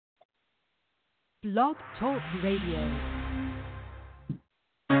Blog Talk Radio.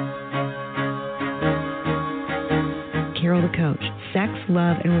 Carol the Coach. Sex,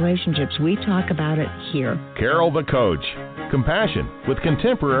 love, and relationships. We talk about it here. Carol the Coach. Compassion with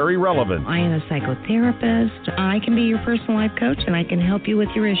contemporary relevance. I am a psychotherapist. I can be your personal life coach, and I can help you with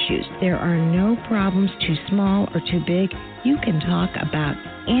your issues. There are no problems too small or too big. You can talk about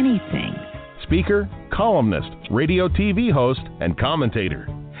anything. Speaker, columnist, radio TV host, and commentator.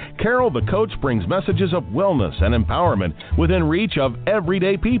 Carol the Coach brings messages of wellness and empowerment within reach of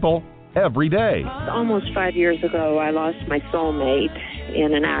everyday people every day. Almost 5 years ago, I lost my soulmate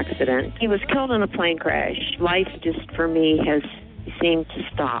in an accident. He was killed in a plane crash. Life just, for me, has seemed to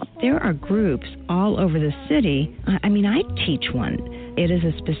stop. There are groups all over the city. I teach one. It is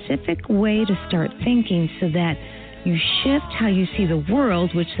a specific way to start thinking so that you shift how you see the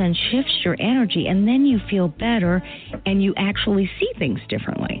world, which then shifts your energy, and then you feel better and you actually see things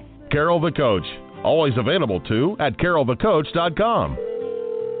differently. Carol the Coach. Always available, too, at carolthecoach.com.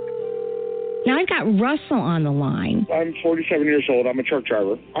 Now, I've got Russell on the line. I'm 47 years old. I'm a truck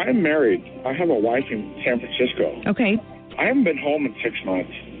driver. I'm married. I have a wife in San Francisco. Okay. I haven't been home in 6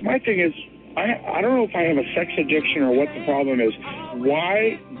 months. My thing is, I don't know if I have a sex addiction or what the problem is.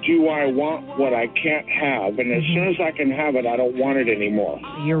 Why do I want what I can't have? And as soon as I can have it, I don't want it anymore.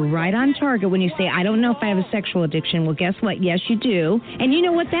 You're right on target when you say, I don't know if I have a sexual addiction. Well, guess what? Yes, you do. And you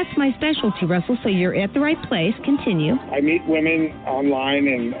know what? That's my specialty, Russell, so you're at the right place. Continue. I meet women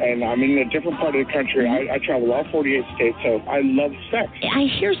online, and I'm in a different part of the country. I travel all 48 states, so I love sex. I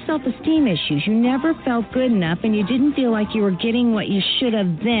hear self-esteem issues. You never felt good enough, and you didn't feel like you were getting what you should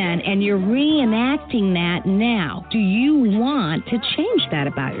have then, and you're reenacting that now. Do you want to change that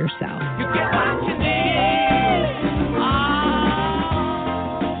about yourself? I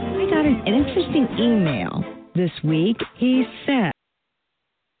got an interesting email this week. He said,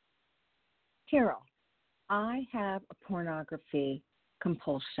 Carol, I have a pornography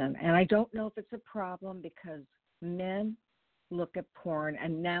compulsion, and I don't know if it's a problem because men look at porn,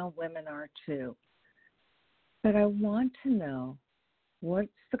 and now women are too. But I want to know what's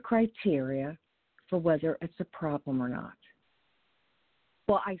the criteria for whether it's a problem or not.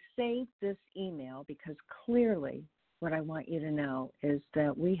 Well, I saved this email because clearly what I want you to know is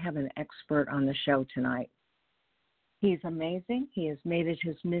that we have an expert on the show tonight. He's amazing. He has made it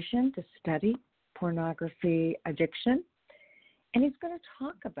his mission to study pornography addiction, and he's going to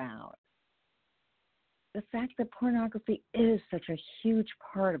talk about the fact that pornography is such a huge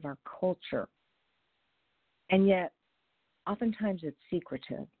part of our culture, and yet oftentimes it's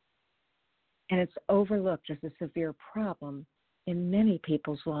secretive, and it's overlooked as a severe problem in many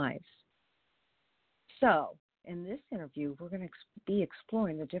people's lives. So, in this interview, we're going to be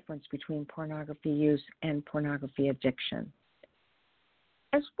exploring the difference between pornography use and pornography addiction,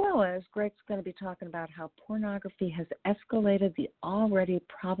 as well as Greg's going to be talking about how pornography has escalated the already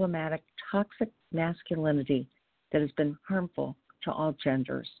problematic toxic masculinity that has been harmful to all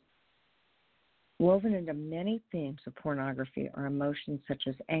genders. Woven into many themes of pornography are emotions such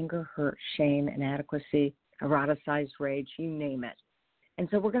as anger, hurt, shame, inadequacy, eroticized rage, you name it. And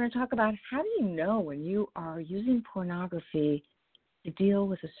so we're going to talk about how do you know when you are using pornography to deal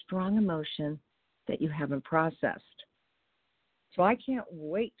with a strong emotion that you haven't processed. So I can't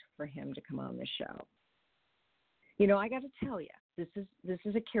wait for him to come on the show. You know, I got to tell you, this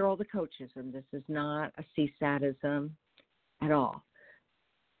is a Carol the Coachism. This is not a CSATism at all.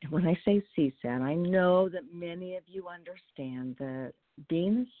 And when I say CSAT, I know that many of you understand that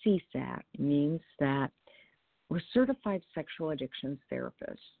being a CSAT means that we're certified sexual addictions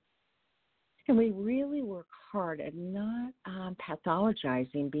therapists. And we really work hard at not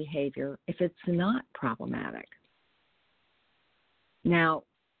pathologizing behavior if it's not problematic. Now,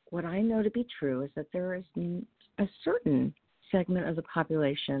 what I know to be true is that there is a certain segment of the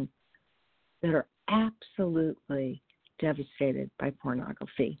population that are absolutely devastated by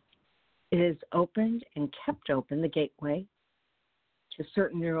pornography. It has opened and kept open the gateway to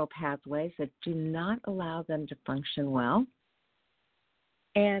certain neural pathways that do not allow them to function well.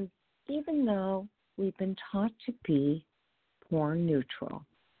 And even though we've been taught to be porn neutral,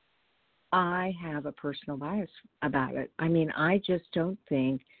 I have a personal bias about it. I mean, I just don't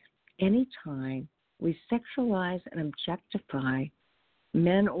think any time we sexualize and objectify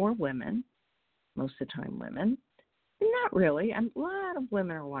men or women, most of the time women, not really, a lot of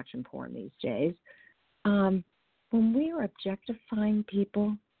women are watching porn these days, when we are objectifying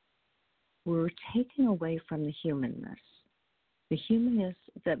people, we're taking away from the humanness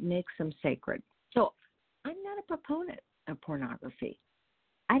that makes them sacred. So I'm not a proponent of pornography.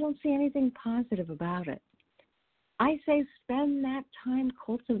 I don't see anything positive about it. I say spend that time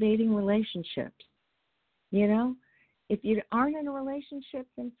cultivating relationships. You know, if you aren't in a relationship,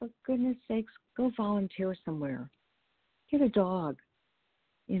 then for goodness sakes, go volunteer somewhere. Get a dog,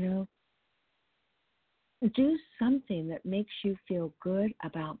 you know. Do something that makes you feel good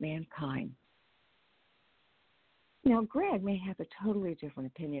about mankind. Now, Greg may have a totally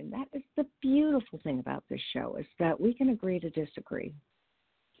different opinion. That is the beautiful thing about this show, is that we can agree to disagree.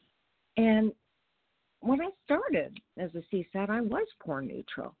 And when I started as a CSAT, I was porn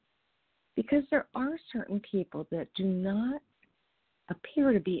neutral, because there are certain people that do not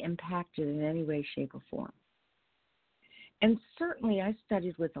appear to be impacted in any way, shape, or form. And certainly I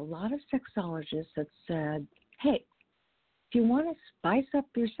studied with a lot of sexologists that said, hey, if you want to spice up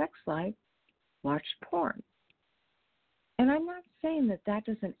your sex life, watch porn. And I'm not saying that that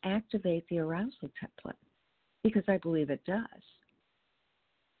doesn't activate the arousal template, because I believe it does.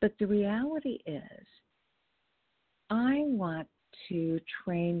 But the reality is, I want to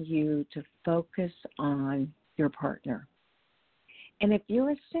train you to focus on your partner. And if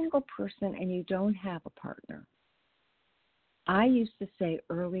you're a single person and you don't have a partner, I used to say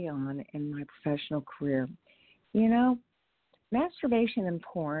early on in my professional career, you know, masturbation and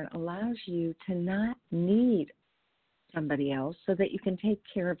porn allows you to not need somebody else, so that you can take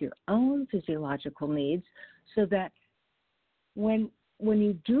care of your own physiological needs, so that when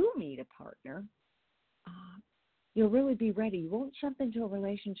you do meet a partner, you'll really be ready. You won't jump into a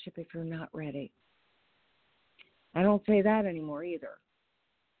relationship if you're not ready. I don't say that anymore either.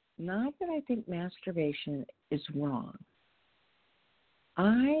 Not that I think masturbation is wrong.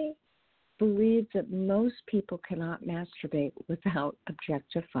 I believe that most people cannot masturbate without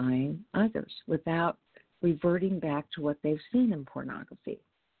objectifying others, without reverting back to what they've seen in pornography.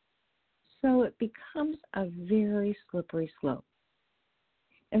 So it becomes a very slippery slope.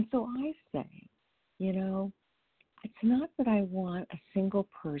 And so I say, you know, it's not that I want a single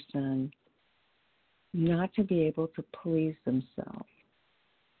person not to be able to please themselves.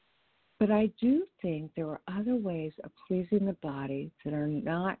 But I do think there are other ways of pleasing the body that are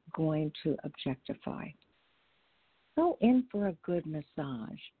not going to objectify. Go in for a good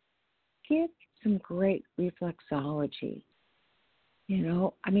massage. Get some great reflexology. You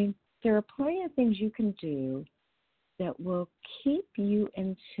know, I mean, there are plenty of things you can do that will keep you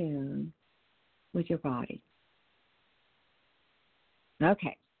in tune with your body.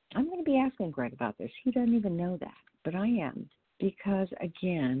 Okay, I'm going to be asking Greg about this. He doesn't even know that, but I am. Because,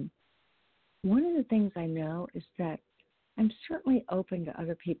 again, one of the things I know is that I'm certainly open to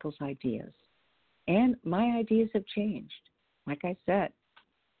other people's ideas. And my ideas have changed. Like I said,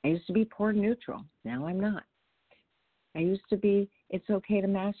 I used to be porn neutral. Now I'm not. I used to be, it's okay to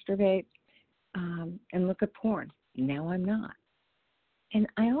masturbate and look at porn. Now I'm not. And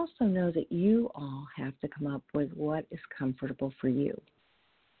I also know that you all have to come up with what is comfortable for you.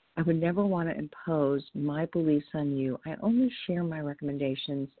 I would never want to impose my beliefs on you. I only share my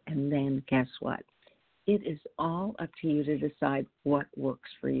recommendations, and then guess what? It is all up to you to decide what works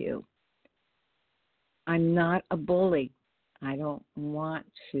for you. I'm not a bully. I don't want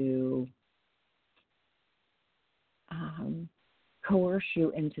to coerce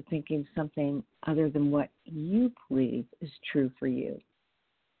you into thinking something other than what you believe is true for you.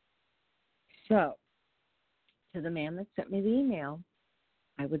 So, to the man that sent me the email,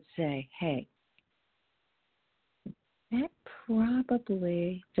 I would say, hey, that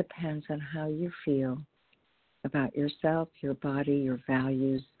probably depends on how you feel about yourself, your body, your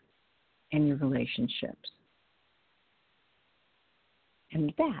values, and your relationships.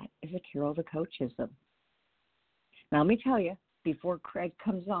 And that is a Carol the Coachism. Now, let me tell you, before Craig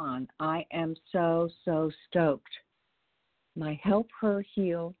comes on, I am so stoked. My Help Her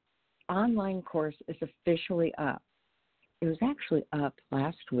Heal online course is officially up. It was actually up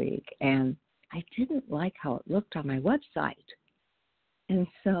last week, and I didn't like how it looked on my website. And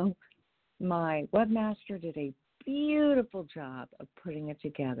so my webmaster did a beautiful job of putting it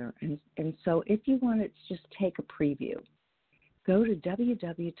together. And so if you want to just take a preview, go to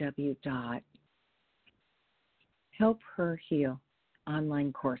www.helpherheal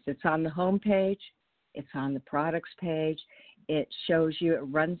online course. It's on the home page. It's on the products page. It shows you, it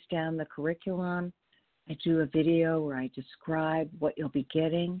runs down the curriculum. I do a video where I describe what you'll be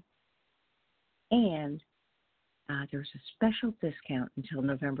getting. And there's a special discount until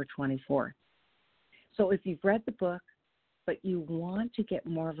November 24th. So if you've read the book, but you want to get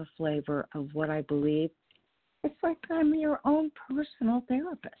more of a flavor of what I believe, it's like I'm your own personal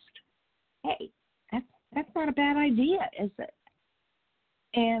therapist. Hey, that's not a bad idea, is it?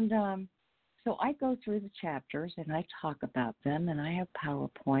 And so I go through the chapters, and I talk about them, and I have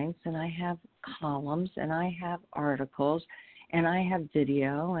PowerPoints, and I have columns, and I have articles, and I have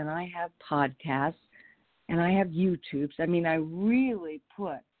video, and I have podcasts. and I have YouTubes. I mean, I really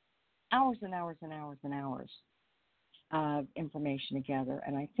put hours and hours and hours and hours of information together,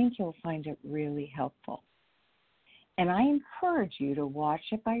 and I think you'll find it really helpful. And I encourage you to watch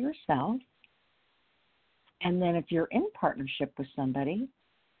it by yourself, and then if you're in partnership with somebody,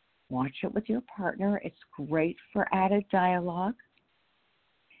 watch it with your partner. It's great for added dialogue.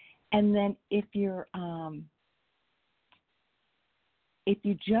 And then if you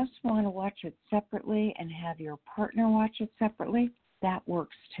just want to watch it separately and have your partner watch it separately, that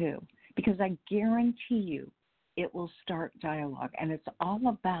works too. Because I guarantee you it will start dialogue. And it's all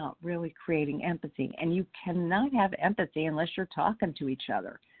about really creating empathy. And you cannot have empathy unless you're talking to each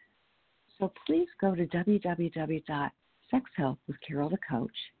other. So please go to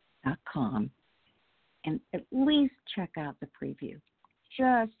www.sexhealthwithcarolthecoach.com and at least check out the preview.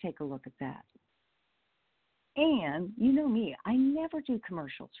 Just take a look at that. And you know me, I never do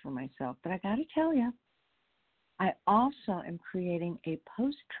commercials for myself, but I got to tell you, I also am creating a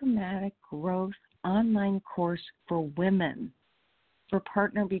post-traumatic growth online course for women for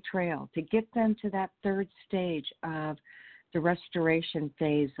partner betrayal to get them to that third stage of the restoration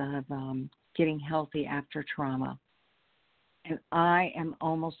phase of getting healthy after trauma. And I am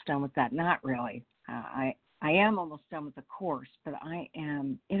almost done with that. Not really. I am almost done with the course, but I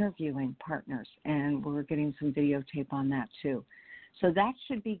am interviewing partners, and we're getting some videotape on that too. So that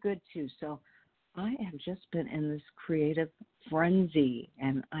should be good too. So I have just been in this creative frenzy,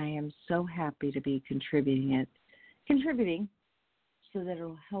 and I am so happy to be contributing so that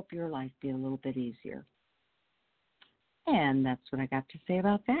it'll help your life be a little bit easier. And that's what I got to say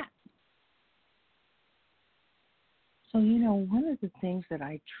about that. So, one of the things that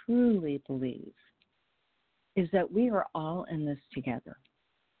I truly believe is that we are all in this together.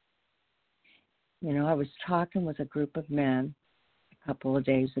 I was talking with a group of men a couple of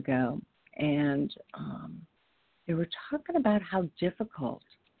days ago, and they were talking about how difficult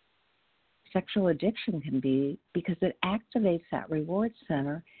sexual addiction can be because it activates that reward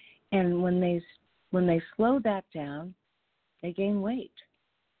center, and when they slow that down, they gain weight.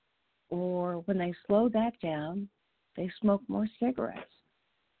 Or when they slow that down, they smoke more cigarettes.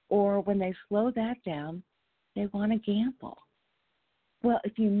 Or when they slow that down, they want to gamble. Well,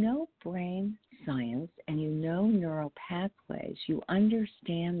 if you know brain science and you know neural pathways, you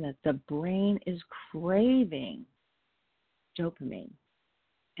understand that the brain is craving dopamine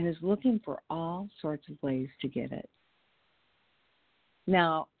and is looking for all sorts of ways to get it.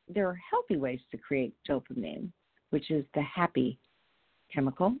 Now, there are healthy ways to create dopamine, which is the happy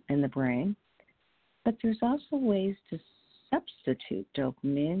chemical in the brain, but there's also ways to substitute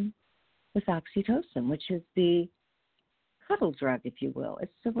dopamine with oxytocin, which is the cuddle drug, if you will.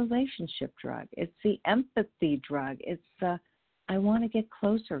 It's the relationship drug. It's the empathy drug. It's the I want to get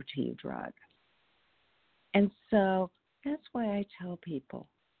closer to you drug. And so that's why I tell people,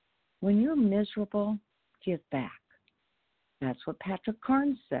 when you're miserable, give back. That's what Patrick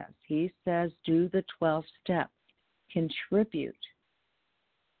Carnes says. He says, do the 12 steps. Contribute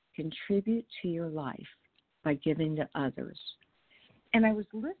to your life by giving to others. And I was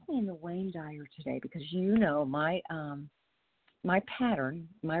listening to Wayne Dyer today because my pattern,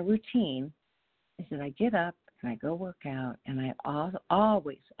 my routine is that I get up and I go work out, and I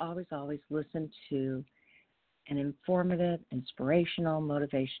always listen to an informative, inspirational,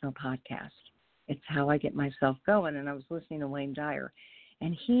 motivational podcast. It's how I get myself going. And I was listening to Wayne Dyer,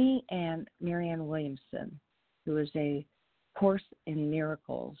 and he and Marianne Williamson, who is a Course in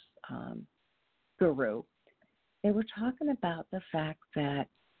Miracles guru, they were talking about the fact that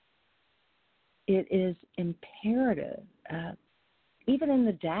it is imperative, even in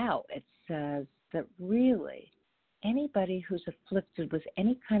the Tao, it says that really anybody who's afflicted with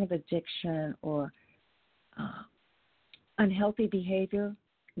any kind of addiction or unhealthy behavior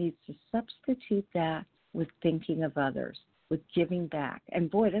needs to substitute that with thinking of others, with giving back. And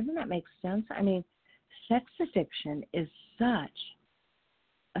boy, doesn't that make sense? I mean, sex addiction is such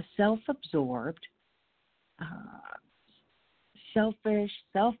a self-absorbed, selfish,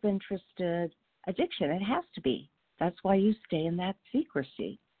 self-interested addiction. It has to be. That's why you stay in that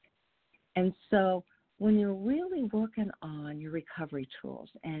secrecy. And so when you're really working on your recovery tools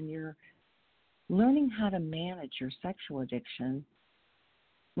and you're learning how to manage your sexual addiction,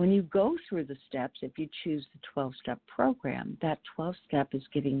 when you go through the steps, if you choose the 12-step program, that 12-step is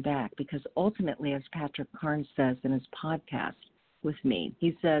giving back, because ultimately, as Patrick Carnes says in his podcast with me,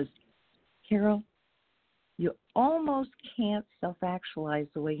 he says, Carol, you almost can't self-actualize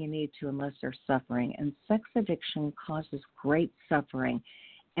the way you need to unless there's suffering, and sex addiction causes great suffering.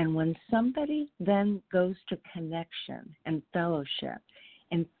 And when somebody then goes to connection and fellowship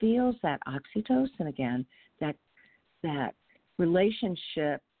and feels that oxytocin again, that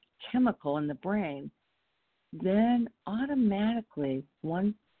relationship chemical in the brain, then automatically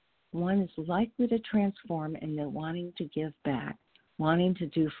one is likely to transform into wanting to give back, wanting to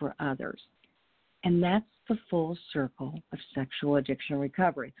do for others. And that's the full circle of sexual addiction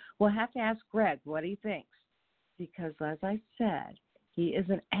recovery. We'll have to ask Greg what he thinks, because as I said, he is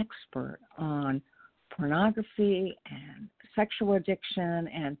an expert on pornography and sexual addiction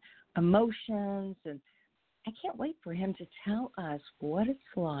and emotions, and I can't wait for him to tell us what it's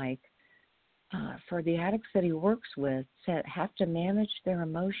like for the addicts that he works with to have to manage their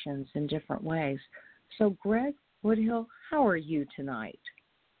emotions in different ways. So, Greg Woodhill, how are you tonight?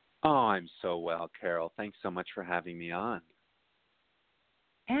 Oh, I'm so well, Carol. Thanks so much for having me on.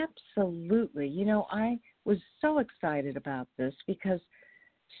 Absolutely. You know, I was so excited about this because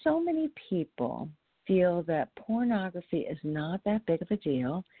so many people feel that pornography is not that big of a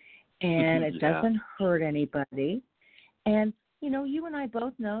deal and it doesn't hurt anybody. And, you know, you and I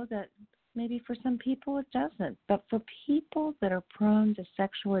both know that maybe for some people it doesn't. But for people that are prone to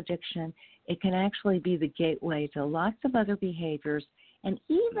sexual addiction, it can actually be the gateway to lots of other behaviors. And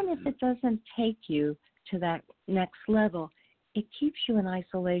even if it doesn't take you to that next level, it keeps you in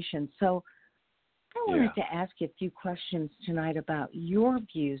isolation. So I wanted to ask you a few questions tonight about your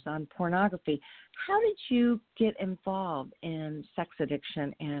views on pornography. How did you get involved in sex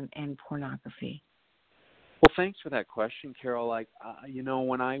addiction and pornography? Well, thanks for that question, Carol. You know,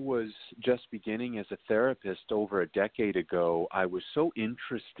 when I was just beginning as a therapist over a decade ago, I was so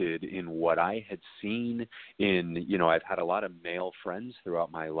interested in what I had seen in, you know, I've had a lot of male friends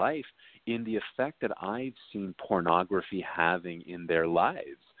throughout my life, in the effect that I've seen pornography having in their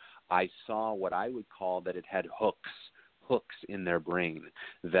lives. I saw what I would call that it had hooks in their brain,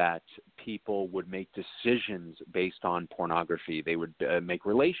 that people would make decisions based on pornography. They would make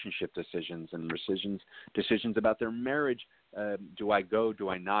relationship decisions and decisions about their marriage. Do I go? Do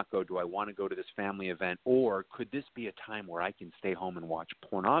I not go? Do I want to go to this family event? Or could this be a time where I can stay home and watch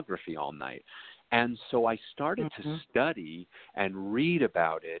pornography all night? And so I started to study and read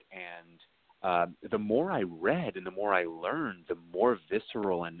about it, and the more I read and the more I learned, the more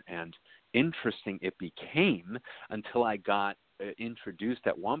visceral and interesting it became, until I got introduced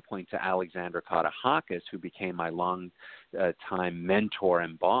at one point to Alexandra Katahakis, who became my long-time mentor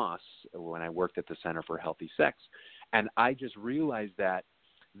and boss when I worked at the Center for Healthy Sex. And I just realized that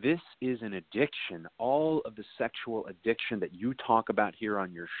this is an addiction. All of the sexual addiction that you talk about here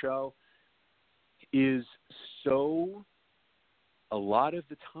on your show is so, a lot of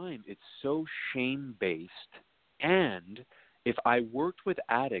the time, it's so shame-based. And if I worked with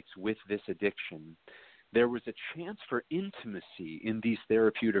addicts with this addiction, there was a chance for intimacy in these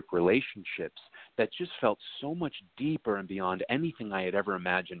therapeutic relationships that just felt so much deeper and beyond anything I had ever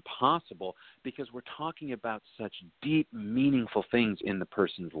imagined possible, because we're talking about such deep, meaningful things in the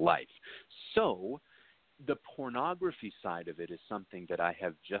person's life. So the pornography side of it is something that I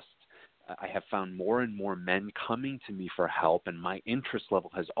have found more and more men coming to me for help, and my interest level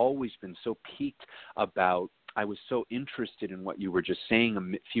has always been so piqued about. I was so interested in what you were just saying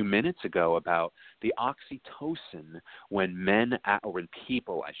a few minutes ago about the oxytocin when men, or when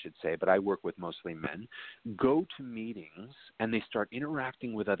people, I should say, but I work with mostly men, go to meetings and they start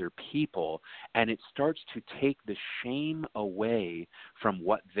interacting with other people, and it starts to take the shame away from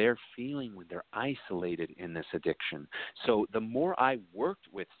what they're feeling when they're isolated in this addiction. So the more I worked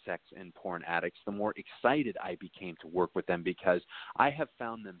with sex and porn addicts, the more excited I became to work with them, because I have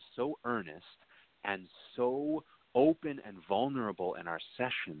found them so earnest and so open and vulnerable in our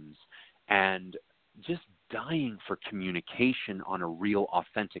sessions, and just dying for communication on a real,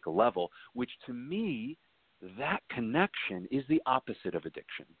 authentic level, which to me, that connection is the opposite of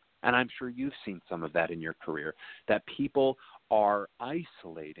addiction. And I'm sure you've seen some of that in your career, that people are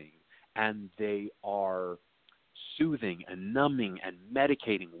isolating and they are soothing and numbing and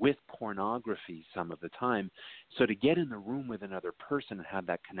medicating with pornography some of the time. So to get in the room with another person and have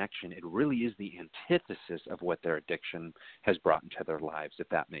that connection, it really is the antithesis of what their addiction has brought into their lives, if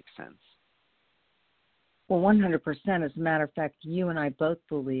that makes sense. Well, 100%. As a matter of fact, you and I both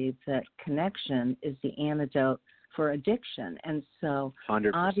believe that connection is the antidote for addiction. And so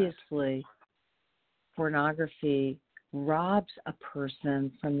 100%. Obviously, pornography robs a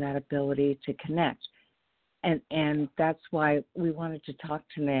person from that ability to connect. And that's why we wanted to talk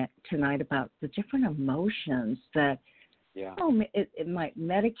tonight about the different emotions that it might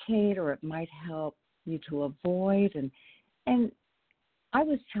medicate, or it might help you to avoid. And I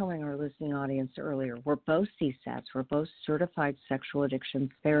was telling our listening audience earlier, we're both CSATs, we're both certified sexual addiction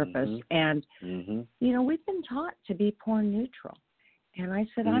therapists, and you know, we've been taught to be porn neutral. And I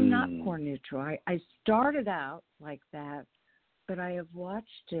said, I'm not porn neutral. I started out like that, but I have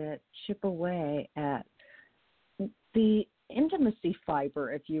watched it chip away at the intimacy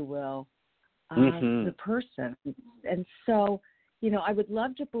fiber, if you will, of the person. And so, I would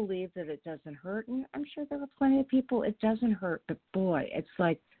love to believe that it doesn't hurt, and I'm sure there are plenty of people it doesn't hurt, but boy, it's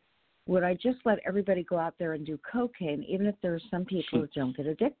like, would I just let everybody go out there and do cocaine, even if there are some people who don't get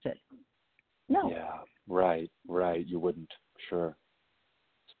addicted? No. Yeah, right. You wouldn't, sure.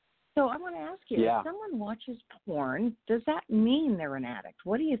 So I want to ask you, if someone watches porn, does that mean they're an addict?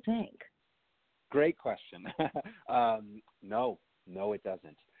 What do you think? Great question. No, it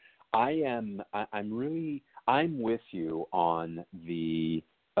doesn't. I'm with you on the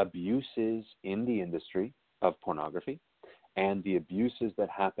abuses in the industry of pornography and the abuses that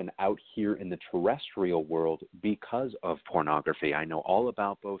happen out here in the terrestrial world because of pornography. I know all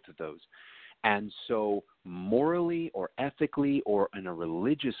about both of those. And so morally or ethically or in a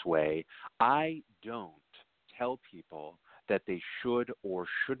religious way, I don't tell people that they should or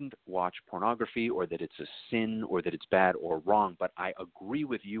shouldn't watch pornography or that it's a sin or that it's bad or wrong. But I agree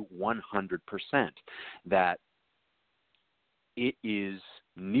with you 100% that it is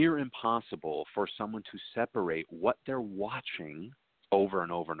near impossible for someone to separate what they're watching over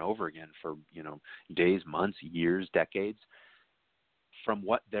and over and over again for, days, months, years, decades, from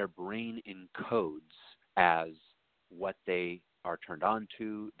what their brain encodes as what they are turned on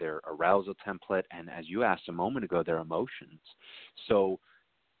to, their arousal template, and as you asked a moment ago, their emotions. So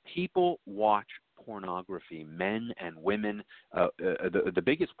people watch pornography, men and women. The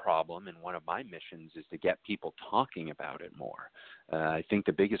biggest problem, and one of my missions, is to get people talking about it more. I think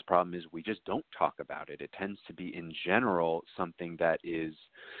the biggest problem is we just don't talk about it. It tends to be, in general, something that is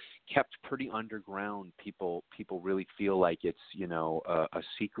kept pretty underground. People really feel like it's, a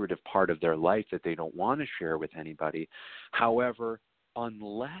secretive part of their life that they don't want to share with anybody. However,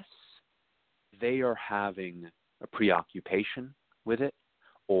 unless they are having a preoccupation with it,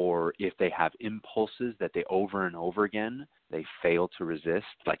 or if they have impulses that they over and over again, they fail to resist.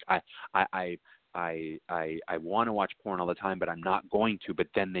 Like I want to watch porn all the time, but I'm not going to. But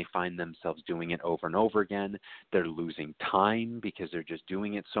then they find themselves doing it over and over again. They're losing time because they're just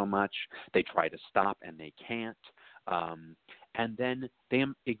doing it so much. They try to stop and they can't. And then they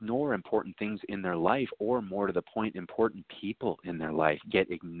ignore important things in their life, or more to the point, important people in their life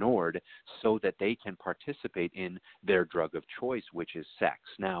get ignored so that they can participate in their drug of choice, which is sex.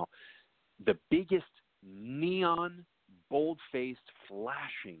 Now, the biggest neon, bold-faced,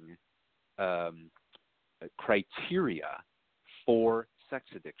 flashing criteria for sex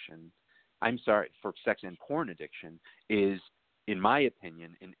and porn addiction is, in my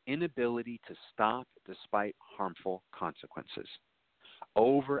opinion, an inability to stop despite harmful consequences.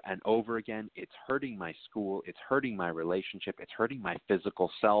 Over and over again, it's hurting my school, it's hurting my relationship, it's hurting my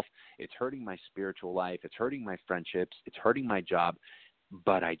physical self, it's hurting my spiritual life, it's hurting my friendships, it's hurting my job,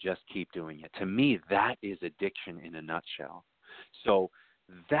 but I just keep doing it. To me, that is addiction in a nutshell. So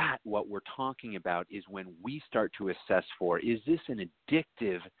that, what we're talking about, is when we start to assess for, is this an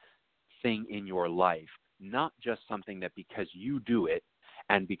addictive thing in your life? Not just something that because you do it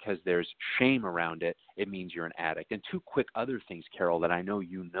and because there's shame around it, it means you're an addict. And two quick other things, Carol, that I know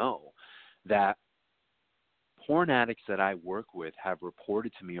you know, that porn addicts that I work with have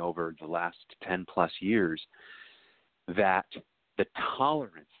reported to me over the last 10 plus years that the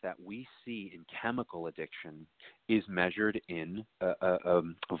tolerance that we see in chemical addiction is measured in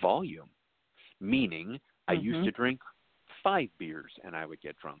volume, meaning I used to drink 5 beers and I would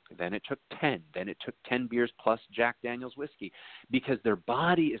get drunk. Then it took 10. Then it took 10 beers plus Jack Daniel's whiskey, because their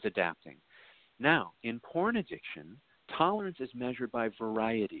body is adapting. Now, in porn addiction, tolerance is measured by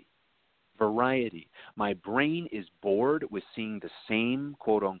variety. My brain is bored with seeing the same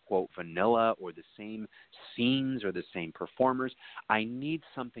quote-unquote vanilla or the same scenes or the same performers. I need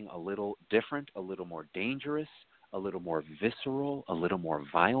something a little different, a little more dangerous, a little more visceral, a little more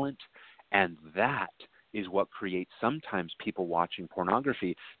violent, and that is what creates sometimes people watching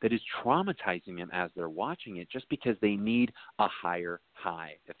pornography that is traumatizing them as they're watching it, just because they need a higher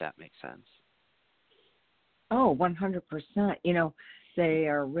high, if that makes sense. Oh, 100%. They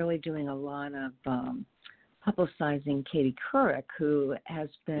are really doing a lot of publicizing Katie Couric, who has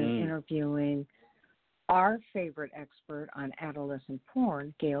been interviewing our favorite expert on adolescent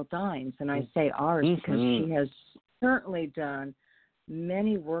porn, Gail Dines. And I say ours because she has certainly done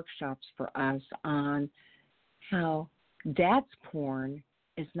many workshops for us on how dad's porn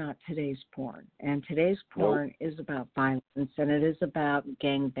is not today's porn. And today's porn is about violence, and it is about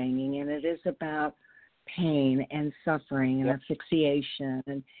gangbanging, and it is about pain and suffering and asphyxiation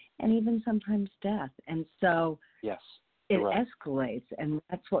and even sometimes death. And so it escalates, and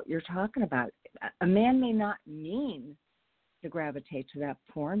that's what you're talking about. A man may not mean to gravitate to that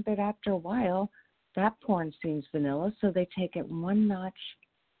porn, but after a while, that porn seems vanilla, so they take it one notch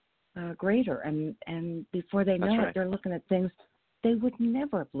greater, and before they know it, they're looking at things they would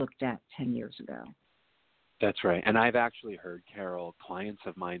never have looked at 10 years ago. That's right. And I've actually heard, Carol, clients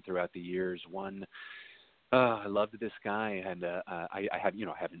of mine throughout the years, I loved this guy, and I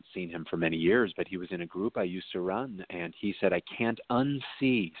haven't seen him for many years, but he was in a group I used to run, and he said, I can't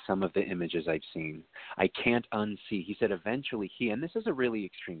unsee some of the images I've seen. I can't unsee. He said eventually and this is a really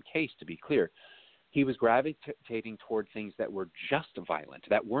extreme case to be clear, he was gravitating toward things that were just violent,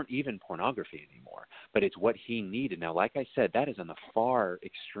 that weren't even pornography anymore, but it's what he needed. Now, like I said, that is on the far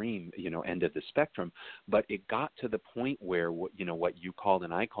extreme, end of the spectrum, but it got to the point where, what you called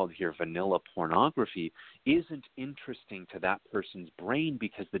and I called here vanilla pornography isn't interesting to that person's brain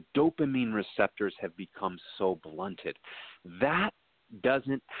because the dopamine receptors have become so blunted. That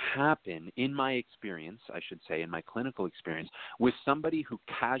doesn't happen, in my experience, I should say, in my clinical experience, with somebody who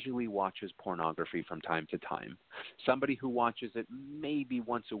casually watches pornography from time to time. Somebody who watches it maybe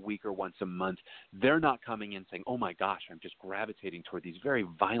once a week or once a month, they're not coming in saying, oh my gosh, I'm just gravitating toward these very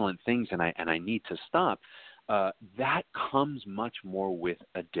violent things and I need to stop. That comes much more with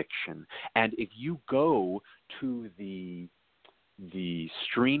addiction. And if you go to the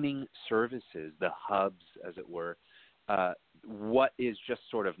streaming services, the hubs, as it were, what is just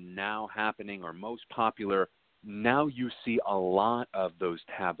sort of now happening or most popular, now you see a lot of those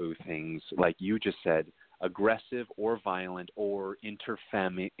taboo things, like you just said, aggressive or violent or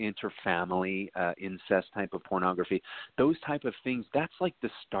interfamily incest type of pornography. Those type of things, that's like the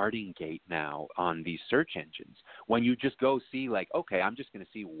starting gate now on these search engines. When you just go see like, okay, I'm just going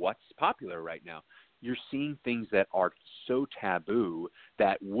to see what's popular right now, you're seeing things that are so taboo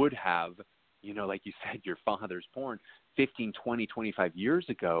that would have, like you said, your father's porn 15, 20, 25 years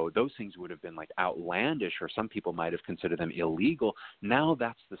ago, those things would have been like outlandish, or some people might have considered them illegal. Now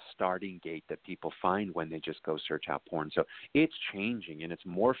that's the starting gate that people find when they just go search out porn. So it's changing and it's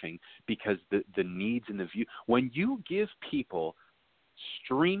morphing because the needs and the view. When you give people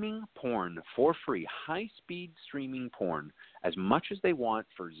streaming porn for free, high-speed streaming porn, as much as they want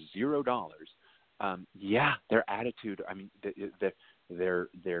for $0, their attitude, I mean, they're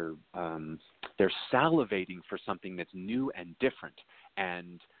salivating for something that's new and different.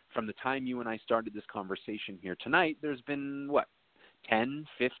 And from the time you and I started this conversation here tonight, there's been 10,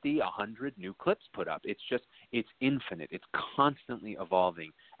 50, 100 new clips put up. It's infinite. It's constantly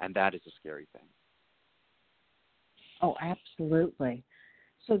evolving, and that is a scary thing. Oh, absolutely.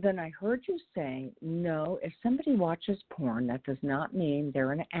 So then I heard you say, no, if somebody watches porn, that does not mean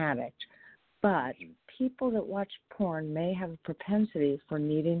they're an addict. But people that watch porn may have a propensity for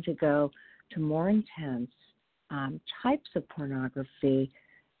needing to go to more intense types of pornography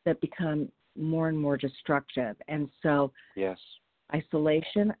that become more and more destructive. And so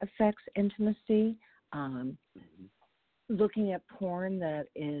isolation affects intimacy. Looking at porn that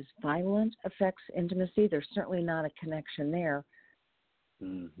is violent affects intimacy. There's certainly not a connection there.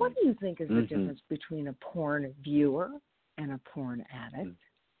 What do you think is the difference between a porn viewer and a porn addict?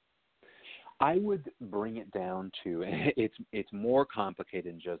 I would bring it down to it's more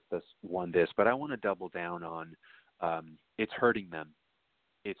complicated than just this, but I want to double down on it's hurting them.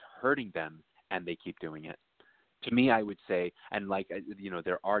 It's hurting them, and they keep doing it. To me, I would say, and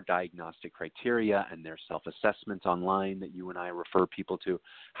there are diagnostic criteria and there's self-assessments online that you and I refer people to.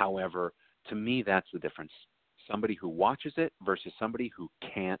 However, to me, that's the difference. Somebody who watches it versus somebody who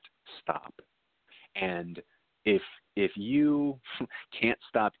can't stop. And if you can't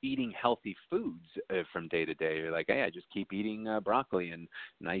stop eating healthy foods from day to day, you're like, hey, I just keep eating broccoli and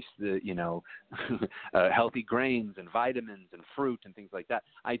nice, healthy grains and vitamins and fruit and things like that,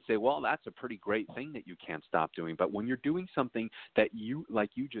 I'd say, well, that's a pretty great thing that you can't stop doing. But when you're doing something that you, like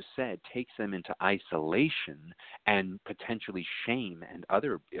you just said, takes them into isolation and potentially shame and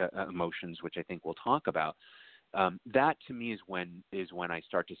other emotions, which I think we'll talk about, that to me is when I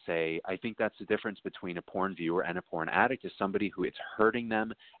start to say, I think that's the difference between a porn viewer and a porn addict, is somebody who it's hurting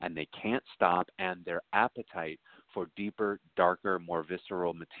them and they can't stop, and their appetite for deeper, darker, more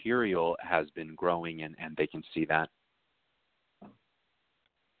visceral material has been growing, and they can see that.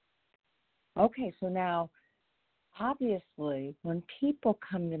 Okay, so now, obviously, when people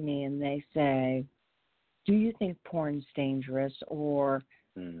come to me and they say, do you think porn's dangerous? Or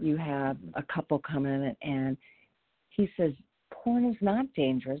you have a couple come in and he says, porn is not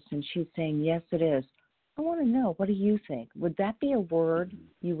dangerous, and she's saying, yes, it is. I want to know, what do you think? Would that be a word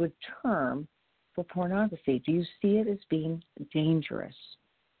you would term for pornography? Do you see it as being dangerous?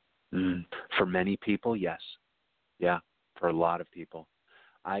 For many people, yes. Yeah. for a lot of people.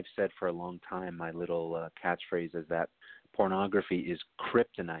 I've said for a long time, my little catchphrase is that pornography is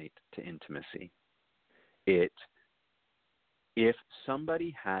kryptonite to intimacy. If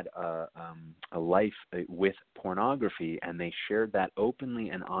somebody had a life with pornography and they shared that openly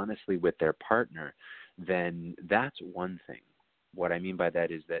and honestly with their partner, then that's one thing. What I mean by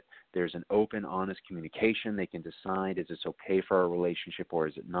that is that there's an open, honest communication. They can decide, is this okay for our relationship or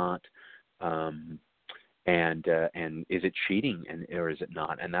is it not? And is it cheating or is it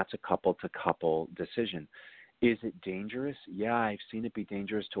not? And that's a couple-to-couple decision. Is it dangerous? Yeah, I've seen it be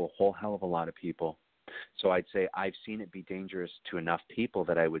dangerous to a whole hell of a lot of people. So I'd say I've seen it be dangerous to enough people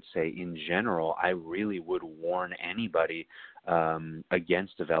that I would say in general, I really would warn anybody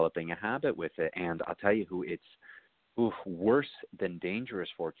against developing a habit with it. And I'll tell you who it's worse than dangerous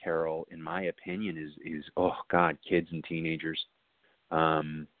for, Carol, in my opinion, is kids and teenagers.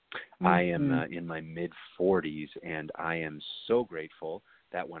 I am in my mid-40s, and I am so grateful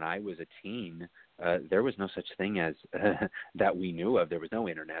that when I was a teen, there was no such thing as that we knew of. There was no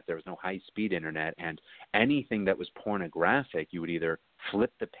internet. There was no high-speed internet. And anything that was pornographic, you would either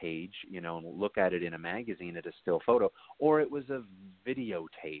flip the page, and look at it in a magazine at a still photo, or it was a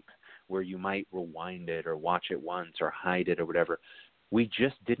videotape where you might rewind it or watch it once or hide it or whatever. We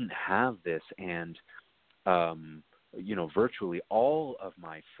just didn't have this. And, virtually all of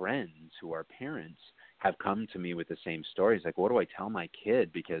my friends who are parents have come to me with the same stories. Like, what do I tell my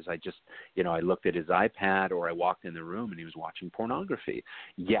kid? Because I just, I looked at his iPad or I walked in the room and he was watching pornography.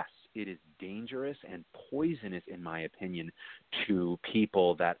 Yes, it is dangerous and poisonous, in my opinion, to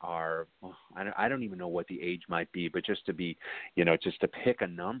people that are, I don't even know what the age might be, but just to be, just to pick a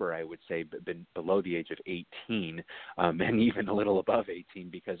number, I would say below the age of 18 and even a little above 18,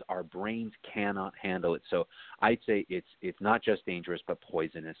 because our brains cannot handle it. So I'd say it's not just dangerous, but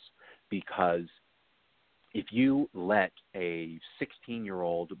poisonous, because if you let a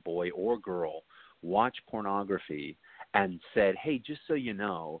 16-year-old boy or girl watch pornography and said, hey, just so you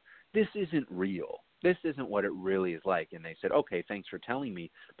know, this isn't real, this isn't what it really is like, and they said, okay, thanks for telling me,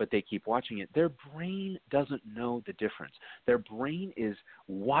 but they keep watching it, their brain doesn't know the difference. Their brain is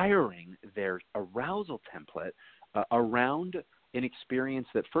wiring their arousal template around an experience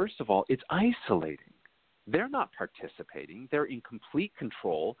that, first of all, it's isolating. They're not participating. They're in complete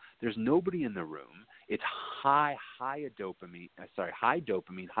control. There's nobody in the room. It's high dopamine,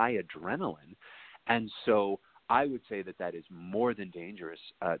 high adrenaline. And so I would say that is more than dangerous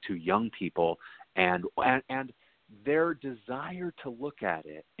to young people, and their desire to look at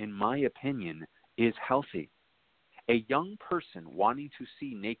it, in my opinion, is healthy. A young person wanting to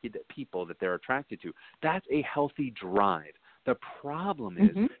see naked people that they're attracted to, that's a healthy drive. The problem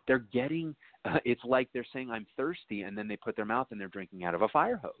is they're getting, it's like they're saying, I'm thirsty, and then they put their mouth and they're drinking out of a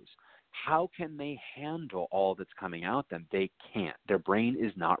fire hose. How can they handle all that's coming out them? They can't. Their brain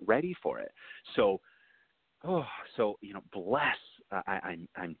is not ready for it. So bless.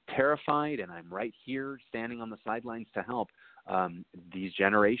 I'm terrified, and I'm right here standing on the sidelines to help these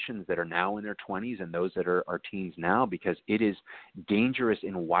generations that are now in their 20s and those that are teens now, because it is dangerous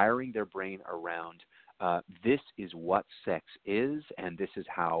in wiring their brain around this is what sex is, and this is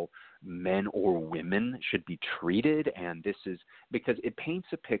how men or women should be treated, and this is because it paints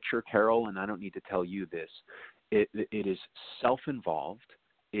a picture, Carol, and I don't need to tell you this. It is self-involved.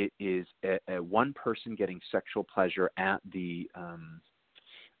 It is a one person getting sexual pleasure at the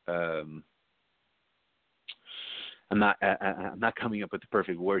I'm not coming up with the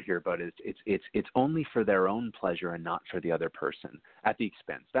perfect word here, but it's only for their own pleasure and not for the other person, at the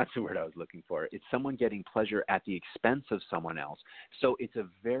expense. That's the word I was looking for. It's someone getting pleasure at the expense of someone else. So it's a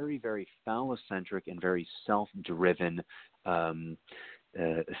very, very phallocentric and very self-driven,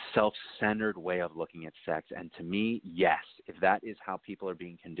 self-centered way of looking at sex. And to me, yes, if that is how people are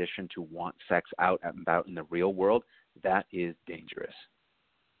being conditioned to want sex out and about in the real world, that is dangerous.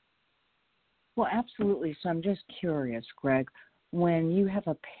 Well, absolutely. So I'm just curious, Greg, when you have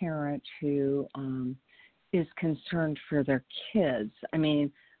a parent who is concerned for their kids, I mean,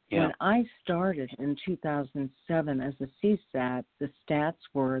 when I started in 2007 as a CSAT, the stats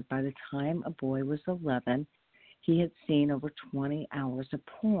were by the time a boy was 11, he had seen over 20 hours of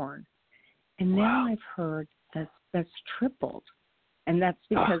porn. And now I've heard that's tripled, and that's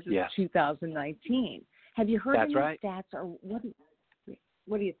because it's 2019. Have you heard any stats, or what do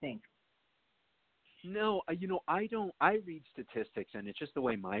you think? No, I don't. I read statistics, and it's just the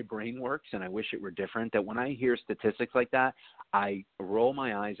way my brain works, and I wish it were different, that when I hear statistics like that, I roll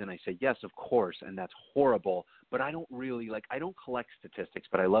my eyes and I say, yes, of course, and that's horrible, but I don't really, I don't collect statistics,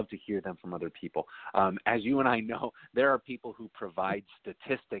 but I love to hear them from other people. As you and I know, there are people who provide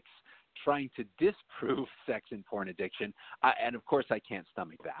statistics trying to disprove sex and porn addiction. And of course I can't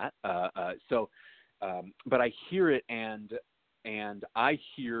stomach that. But I hear it, and I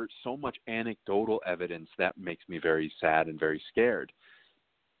hear so much anecdotal evidence that makes me very sad and very scared,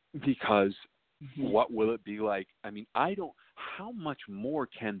 because what will it be like? I mean, how much more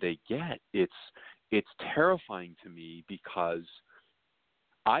can they get? It's terrifying to me, because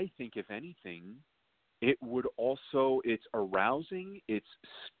I think, if anything, it's arousing, it's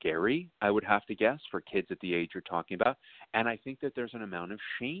scary, I would have to guess, for kids at the age you're talking about. And I think that there's an amount of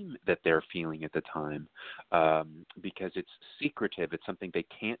shame that they're feeling at the time, because it's secretive. It's something they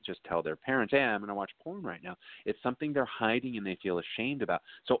can't just tell their parents, hey, I'm going to watch porn right now. It's something they're hiding and they feel ashamed about.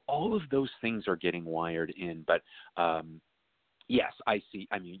 So all of those things are getting wired in. But yes, I see.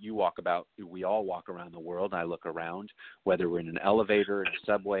 I mean, we all walk around the world. I look around, whether we're in an elevator, in a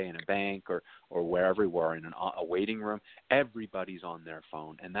subway, in a bank, or wherever we're in a waiting room, everybody's on their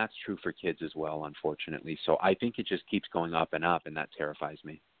phone. And that's true for kids as well, unfortunately. So I think it just keeps going up and up, and that terrifies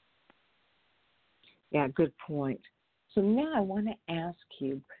me. Yeah, good point. So now I want to ask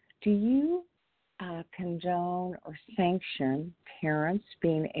you, do you condone or sanction parents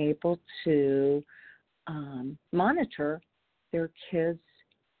being able to monitor their kids'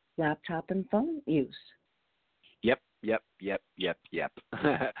 laptop and phone use? Yep.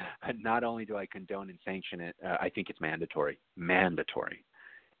 Not only do I condone and sanction it, I think it's mandatory.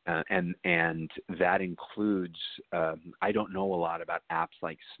 And that includes, I don't know a lot about apps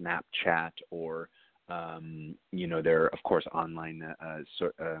like Snapchat or, there are, of course, online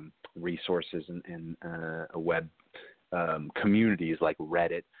resources and web communities like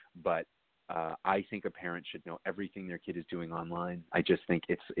Reddit, but I think a parent should know everything their kid is doing online. I just think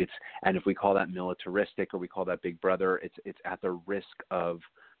it's and if we call that militaristic or we call that Big Brother, it's at the risk of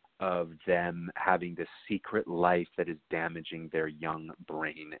them having this secret life that is damaging their young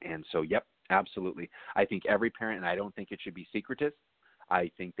brain. And so, yep, absolutely. I think every parent, and I don't think it should be secretive.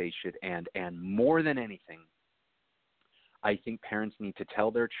 I think they should, and more than anything, I think parents need to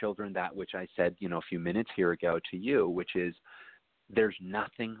tell their children that which I said, a few minutes here ago to you, which is, there's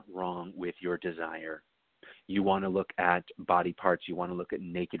nothing wrong with your desire. You want to look at body parts. You want to look at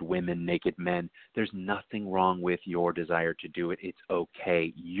naked women, naked men. There's nothing wrong with your desire to do it. It's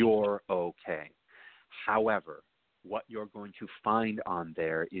okay. You're okay. However, what you're going to find on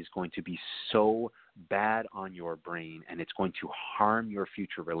there is going to be so bad on your brain, and it's going to harm your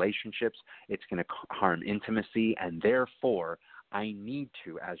future relationships. It's going to harm intimacy, and therefore, I need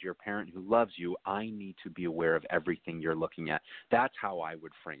to, as your parent who loves you, I need to be aware of everything you're looking at. That's how I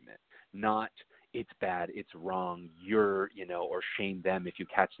would frame it. Not, it's bad, it's wrong, or shame them if you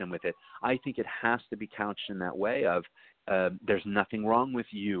catch them with it. I think it has to be couched in that way of, there's nothing wrong with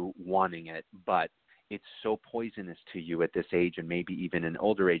you wanting it, but it's so poisonous to you at this age, and maybe even an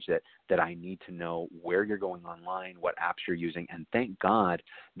older age, that I need to know where you're going online, what apps you're using. And thank God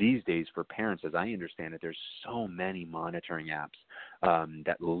these days for parents, as I understand it, there's so many monitoring apps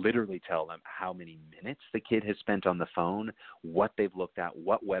that literally tell them how many minutes the kid has spent on the phone, what they've looked at,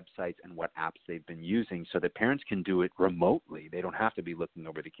 what websites and what apps they've been using, so that parents can do it remotely. They don't have to be looking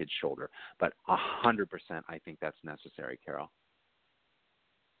over the kid's shoulder. But 100% I think that's necessary, Carol.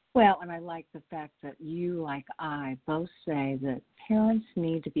 Well, and I like the fact that you, like I, both say that parents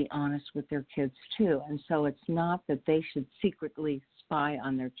need to be honest with their kids, too. And so it's not that they should secretly spy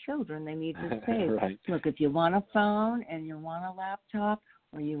on their children. They need to say, right. Look, if you want a phone and you want a laptop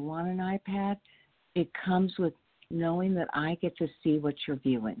or you want an iPad, it comes with knowing that I get to see what you're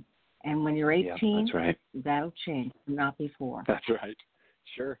viewing. And when you're 18, yeah, that's right. That'll change, not before. That's right.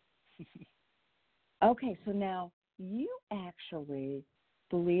 Sure. Okay, so now you actually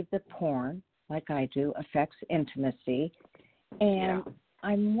believe that porn, like I do, affects intimacy. And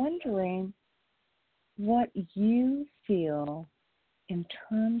I'm wondering what you feel in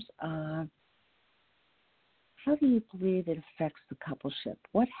terms of how do you believe it affects the coupleship?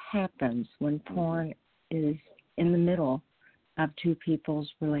 What happens when porn is in the middle of two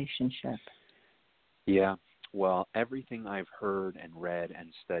people's relationship? Yeah. Well, everything I've heard and read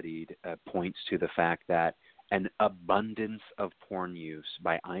and studied points to the fact that an abundance of porn use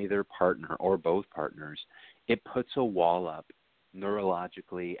by either partner or both partners, it puts a wall up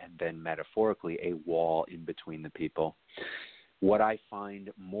neurologically and then metaphorically, a wall in between the people. What I find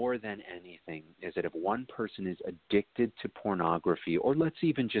more than anything is that if one person is addicted to pornography, or let's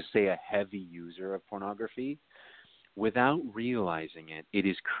even just say a heavy user of pornography, without realizing it, it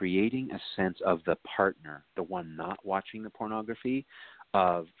is creating a sense of the partner, the one not watching the pornography,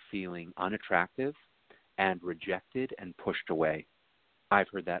 of feeling unattractive and rejected and pushed away. I've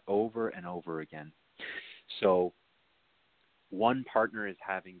heard that over and over again. So one partner is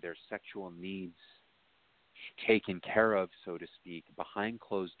having their sexual needs taken care of, so to speak, behind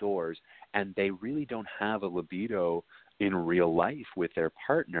closed doors, and they really don't have a libido in real life with their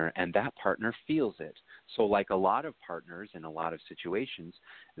partner, and that partner feels it. So like a lot of partners in a lot of situations,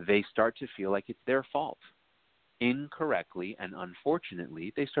 they start to feel like it's their fault. Incorrectly and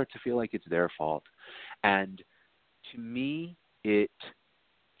unfortunately, they start to feel like it's their fault. And to me,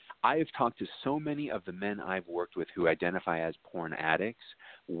 I have talked to so many of the men I've worked with who identify as porn addicts.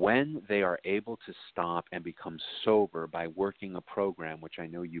 When they are able to stop and become sober by working a program, which I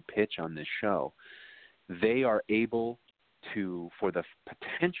know you pitch on this show, they are able to, for the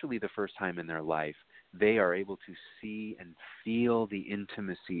potentially the first time in their life, they are able to see and feel the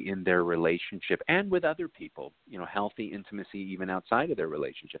intimacy in their relationship and with other people, healthy intimacy even outside of their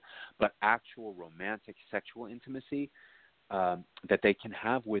relationship, but actual romantic sexual intimacy that they can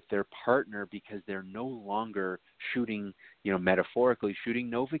have with their partner, because they're no longer shooting, metaphorically shooting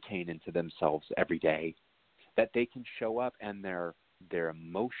Novocaine into themselves every day, that they can show up and their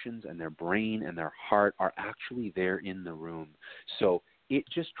emotions and their brain and their heart are actually there in the room. So it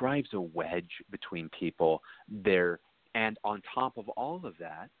just drives a wedge between people there. And on top of all of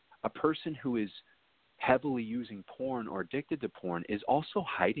that, a person who is heavily using porn or addicted to porn is also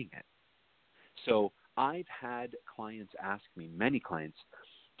hiding it. So I've had clients ask me, many clients,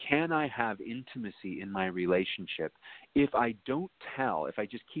 can I have intimacy in my relationship if I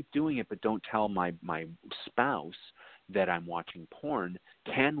just keep doing it but don't tell my spouse that I'm watching porn?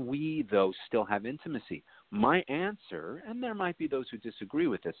 Can we, though, still have intimacy? My answer, and there might be those who disagree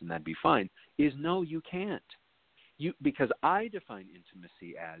with this, and that'd be fine, is no, you can't. Because I define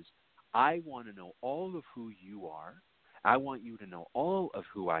intimacy as, I want to know all of who you are. I want you to know all of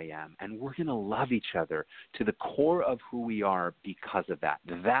who I am, and we're going to love each other to the core of who we are because of that.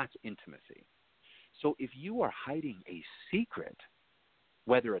 That's intimacy. So if you are hiding a secret,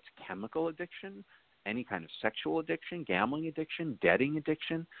 whether it's chemical addiction, any kind of sexual addiction, gambling addiction, debting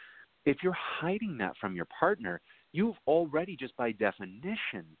addiction, if you're hiding that from your partner, you've already, just by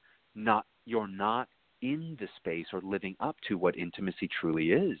definition, you're not in the space or living up to what intimacy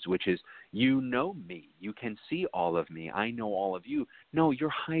truly is, which is, me, you can see all of me, I know all of you. No, you're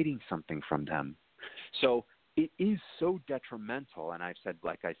hiding something from them. So it is so detrimental, and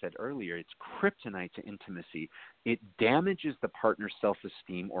like I said earlier, it's kryptonite to intimacy. It damages the partner's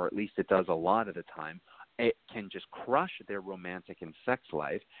self-esteem, or at least it does a lot of the time. It can just crush their romantic and sex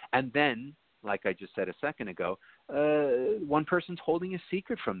life. And then, like I just said a second ago, one person's holding a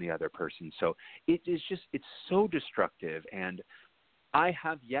secret from the other person. So it's so destructive. And I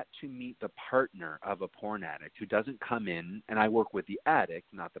have yet to meet the partner of a porn addict who doesn't come in, and I work with the addict,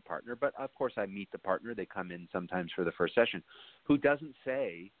 not the partner, but of course I meet the partner. They come in sometimes for the first session, who doesn't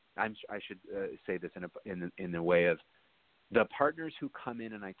say, I should say this in a way of, the partners who come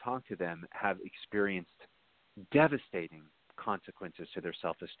in and I talk to them have experienced devastating consequences to their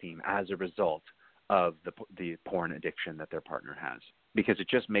self-esteem as a result of the porn addiction that their partner has, because it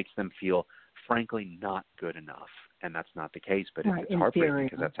just makes them feel, frankly, not good enough. And that's not the case, but it's heartbreaking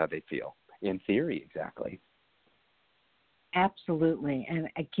because that's how they feel. In theory, exactly. Absolutely. And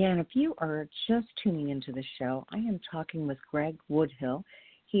again, if you are just tuning into the show, I am talking with Greg Woodhill.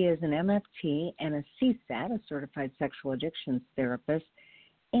 He is an MFT and a CSAT, a certified sexual addictions therapist,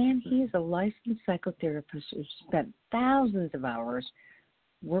 and he is a licensed psychotherapist who spent thousands of hours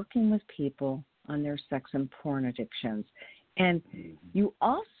working with people on their sex and porn addictions. And you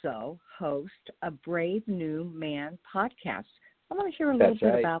also host a Brave New Man podcast. I want to hear a little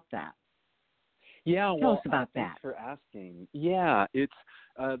bit about that. Yeah, Tell us about that. Thanks for asking. Yeah, it's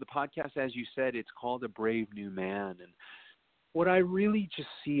the podcast, as you said, it's called A Brave New Man. And what I really just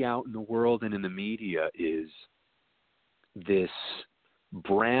see out in the world and in the media is this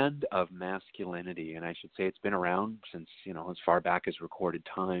brand of masculinity, and I should say it's been around since, as far back as recorded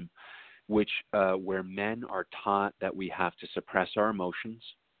time, where men are taught that we have to suppress our emotions,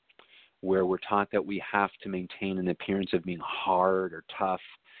 where we're taught that we have to maintain an appearance of being hard or tough,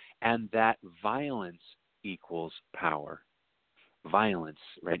 and that violence equals power. Violence,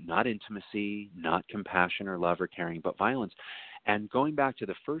 right? Not intimacy, not compassion or love or caring, but violence. And going back to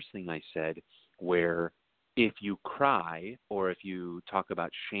the first thing I said, where if you cry or if you talk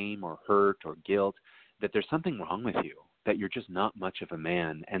about shame or hurt or guilt, that there's something wrong with you, that you're just not much of a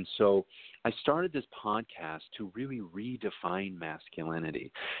man. And so I started this podcast to really redefine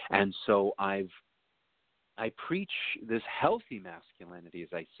masculinity. And so I preach this healthy masculinity as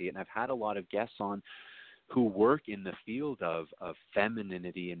I see it, and I've had a lot of guests on who work in the field of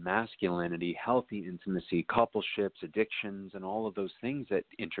femininity and masculinity, healthy intimacy, coupleships, addictions, and all of those things that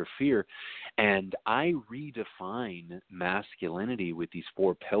interfere. And I redefine masculinity with these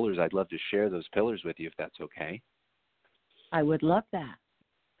 4 pillars. I'd love to share those pillars with you if that's okay. I would love that.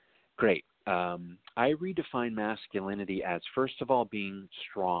 Great. I redefine masculinity as, first of all, being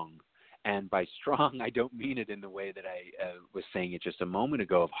strong. And by strong, I don't mean it in the way that I was saying it just a moment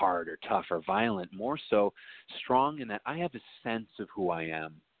ago of hard or tough or violent, more so strong in that I have a sense of who I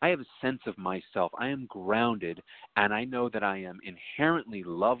am. I have a sense of myself. I am grounded, and I know that I am inherently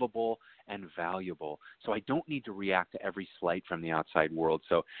lovable and valuable. So I don't need to react to every slight from the outside world.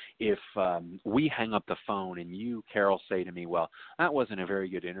 So if we hang up the phone and you, Carol, say to me, well, that wasn't a very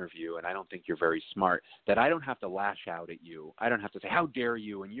good interview and I don't think you're very smart, that I don't have to lash out at you. I don't have to say, how dare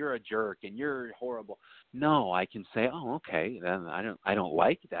you, and you're a jerk and you're horrible. No, I can say, oh, okay, then I don't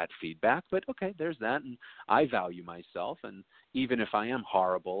like that feedback, but okay, there's that, and I value myself, and even if I am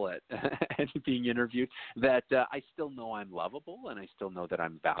horrible at, at being interviewed, that I still know I'm lovable, and I still know that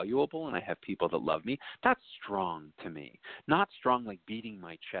I'm valuable, and I have people that love me. That's strong to me. Not strong like beating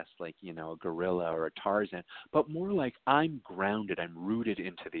my chest like, a gorilla or a Tarzan, but more like I'm grounded, I'm rooted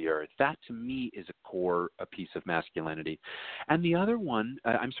into the earth. That to me is a piece of masculinity. And the other one,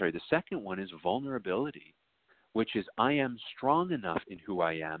 the second one is vulnerability, which is I am strong enough in who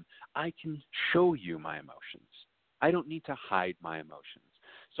I am. I can show you my emotions. I don't need to hide my emotions.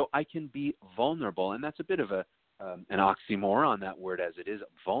 So I can be vulnerable, and that's a bit of an oxymoron, that word, as it is,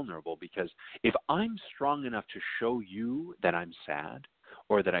 vulnerable, because if I'm strong enough to show you that I'm sad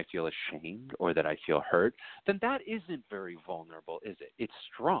or that I feel ashamed or that I feel hurt, then that isn't very vulnerable, is it? It's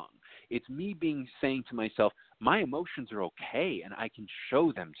strong. It's me saying to myself, my emotions are okay and I can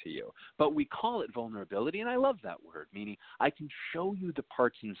show them to you. But we call it vulnerability, and I love that word, meaning I can show you the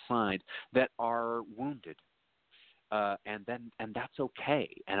parts inside that are wounded. And that's okay.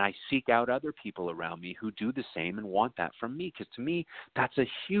 And I seek out other people around me who do the same and want that from me, because to me, that's a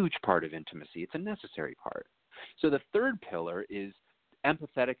huge part of intimacy. It's a necessary part. So the third pillar is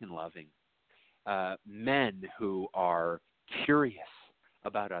empathetic and loving. Men who are curious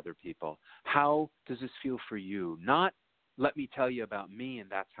about other people. How does this feel for you? Not let me tell you about me and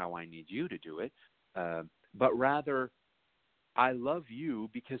that's how I need you to do it, but rather I love you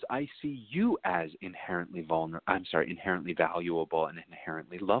because I see you as inherently valuable and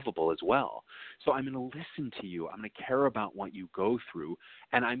inherently lovable as well. So I'm going to listen to you. I'm going to care about what you go through,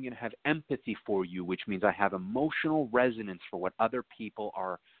 and I'm going to have empathy for you, which means I have emotional resonance for what other people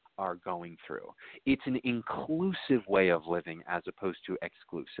are going through. It's an inclusive way of living as opposed to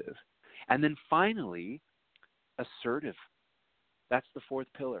exclusive. And then finally, assertive. That's the fourth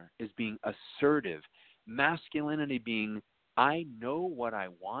pillar, is being assertive. Masculinity being, I know what I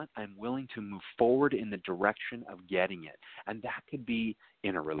want. I'm willing to move forward in the direction of getting it. And that could be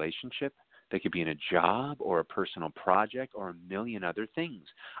in a relationship. That could be in a job or a personal project or a million other things.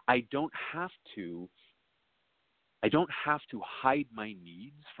 I don't have to hide my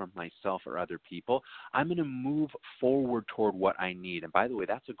needs from myself or other people. I'm going to move forward toward what I need. And by the way,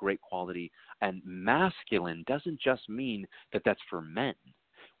 that's a great quality. And masculine doesn't just mean that that's for men.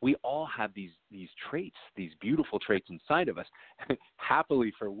 We all have these traits, these beautiful traits inside of us.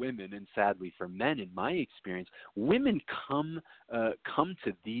 Happily for women and sadly for men, in my experience, women come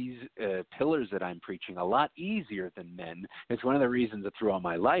to these pillars that I'm preaching a lot easier than men. It's one of the reasons that throughout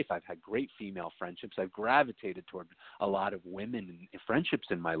my life I've had great female friendships. I've gravitated toward a lot of women and friendships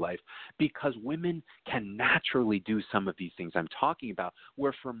in my life because women can naturally do some of these things I'm talking about,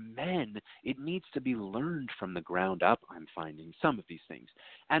 where for men it needs to be learned from the ground up, I'm finding, some of these things.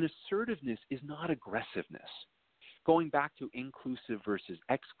 And assertiveness is not aggressiveness. Going back to inclusive versus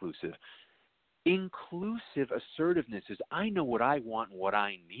exclusive, inclusive assertiveness is I know what I want and what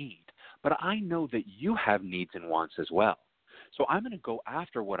I need, but I know that you have needs and wants as well. So I'm going to go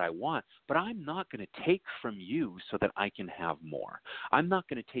after what I want, but I'm not going to take from you so that I can have more. I'm not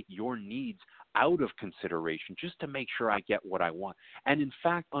going to take your needs out of consideration just to make sure I get what I want. And in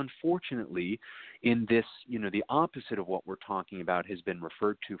fact, unfortunately, in this, the opposite of what we're talking about has been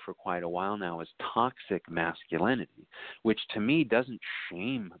referred to for quite a while now as toxic masculinity, which to me doesn't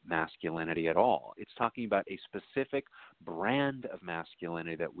shame masculinity at all. It's talking about a specific brand of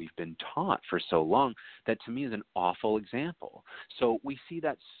masculinity that we've been taught for so long that to me is an awful example. So we see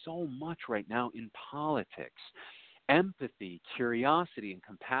that so much right now in politics. Empathy, curiosity, and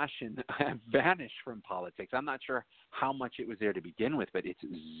compassion have vanished from politics. I'm not sure how much it was there to begin with, but it's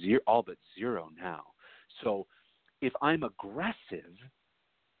all but zero now. So if I'm aggressive,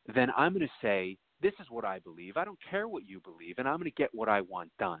 then I'm going to say, this is what I believe. I don't care what you believe, and I'm going to get what I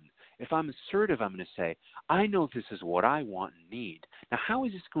want done. If I'm assertive, I'm going to say, I know this is what I want and need. Now, how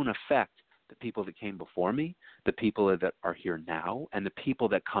is this going to affect the people that came before me, the people that are here now, and the people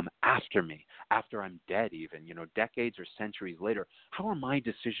that come after me, after I'm dead even, decades or centuries later? How are my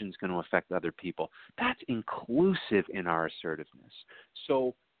decisions going to affect other people? That's inclusive in our assertiveness.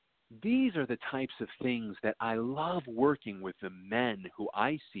 So these are the types of things that I love working with the men who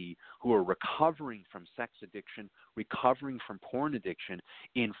I see who are recovering from sex addiction, recovering from porn addiction,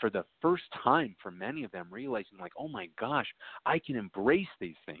 in for the first time for many of them realizing like, oh my gosh, I can embrace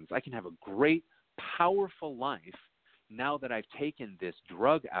these things. I can have a great, powerful life now that I've taken this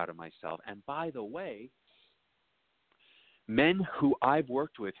drug out of myself. And by the way, men who I've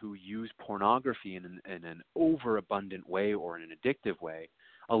worked with who use pornography in an overabundant way or in an addictive way,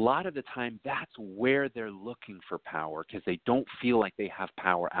 a lot of the time that's where they're looking for power because they don't feel like they have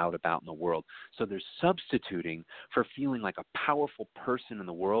power out about in the world. So they're substituting for feeling like a powerful person in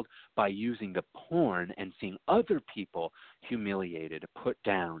the world by using the porn and seeing other people humiliated, put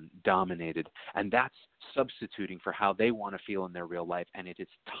down, dominated, and that's substituting for how they want to feel in their real life. And it is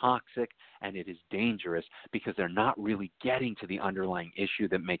toxic and it is dangerous because they're not really getting to the underlying issue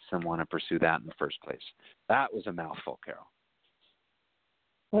that makes them want to pursue that in the first place. That was a mouthful, Carol.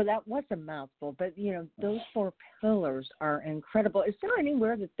 Well, that was a mouthful, but, those 4 pillars are incredible. Is there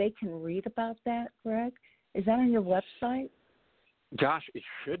anywhere that they can read about that, Greg? Is that on your website? Gosh, it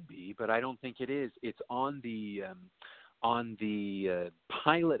should be, but I don't think it is. It's on the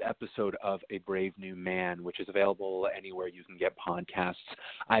pilot episode of A Brave New Man, which is available anywhere you can get podcasts.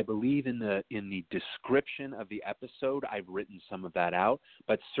 I believe in the description of the episode, I've written some of that out,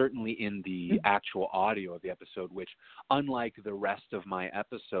 but certainly in the actual audio of the episode, which unlike the rest of my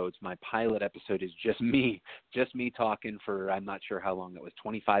episodes, my pilot episode is just me talking for, I'm not sure how long it was,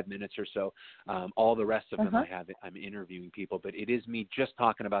 25 minutes or so. All the rest of them I'm interviewing people, but it is me just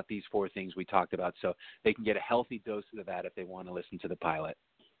talking about these 4 things we talked about, so they can get a healthy dose of that if they want to listen to the pilot.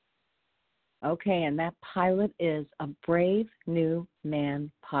 Okay, and that pilot is A Brave New Man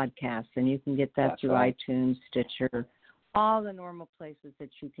podcast, and you can get that through right. iTunes, Stitcher, all the normal places that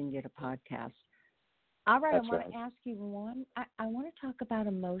you can get a podcast. All right, I want to ask you one. I want to talk about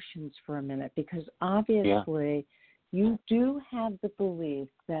emotions for a minute because obviously you do have the belief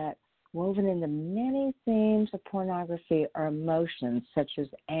that woven into many themes of pornography are emotions such as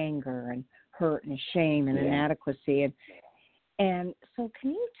anger and hurt and shame and inadequacy. And so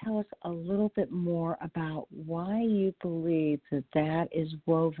can you tell us a little bit more about why you believe that is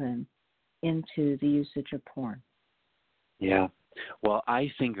woven into the usage of porn? Yeah. Well,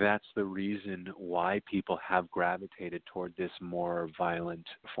 I think that's the reason why people have gravitated toward this more violent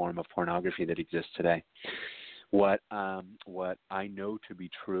form of pornography that exists today. What I know to be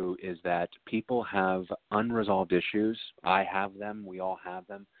true is that people have unresolved issues. I have them. We all have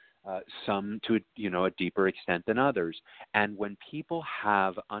them. Some to a deeper extent than others. And when people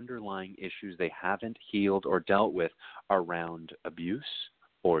have underlying issues they haven't healed or dealt with around abuse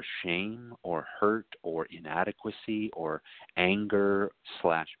or shame or hurt or inadequacy or anger/rage,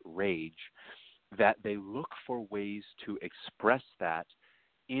 that they look for ways to express that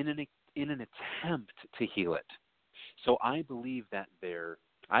in an attempt to heal it. So I believe that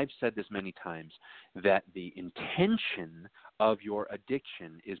I've said this many times, that the intention of your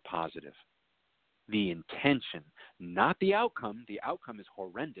addiction is positive. The intention, not the outcome. The outcome is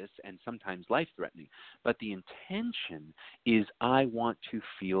horrendous and sometimes life-threatening. But the intention is, I want to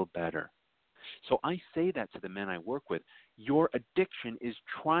feel better. So I say that to the men I work with. Your addiction is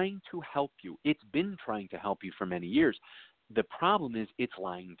trying to help you. It's been trying to help you for many years. The problem is it's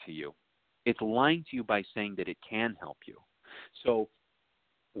lying to you. It's lying to you by saying that it can help you. So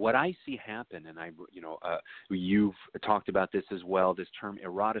what I see happen, and you've talked about this as well, this term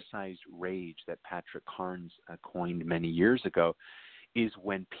eroticized rage that Patrick Carnes coined many years ago, is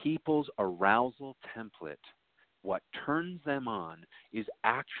when people's arousal template, what turns them on, is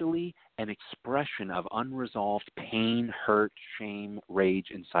actually an expression of unresolved pain, hurt, shame,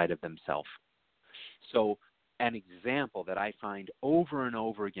 rage inside of themselves. So an example that I find over and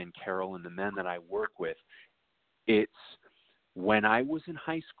over again, Carol, and the men that I work with, it's when I was in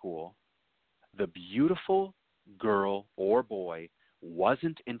high school, the beautiful girl or boy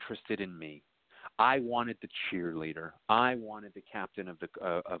wasn't interested in me. I wanted the cheerleader. I wanted the captain of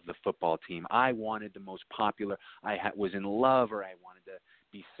the football team. I wanted the most popular. Was in love, or I wanted to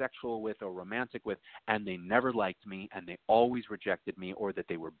be sexual with or romantic with, and they never liked me, and they always rejected me, or that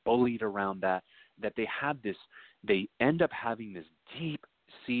they were bullied around that they end up having this deep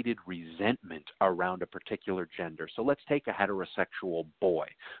deep-seated resentment around a particular gender. So let's take a heterosexual boy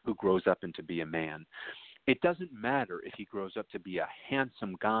who grows up into be a man. It doesn't matter if he grows up to be a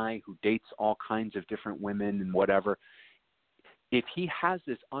handsome guy who dates all kinds of different women and whatever. If he has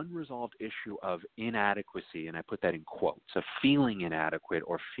this unresolved issue of inadequacy, and I put that in quotes, of feeling inadequate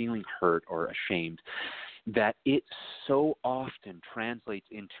or feeling hurt or ashamed, that it so often translates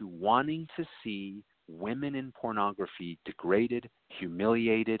into wanting to see women in pornography degraded,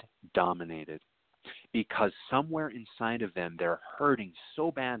 humiliated, dominated. Because somewhere inside of them, they're hurting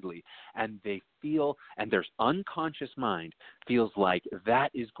so badly, and they feel, and their unconscious mind feels like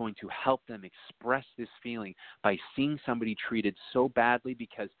that is going to help them express this feeling by seeing somebody treated so badly,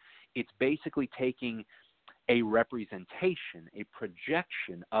 because it's basically taking a representation, a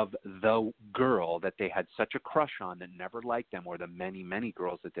projection of the girl that they had such a crush on that never liked them, or the many, many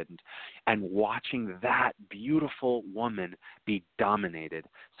girls that didn't, and watching that beautiful woman be dominated.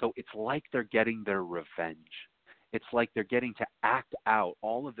 So it's like they're getting their revenge. It's like they're getting to act out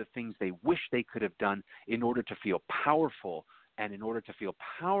all of the things they wish they could have done in order to feel powerful. And in order to feel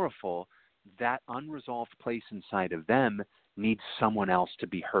powerful, that unresolved place inside of them needs someone else to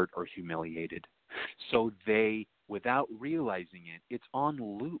be hurt or humiliated. So they, without realizing it, it's on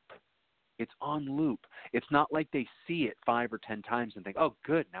loop. It's on loop. It's not like they see it 5 or 10 times and think, oh,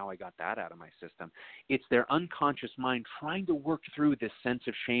 good, now I got that out of my system. It's their unconscious mind trying to work through this sense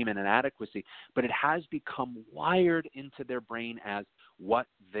of shame and inadequacy, but it has become wired into their brain as what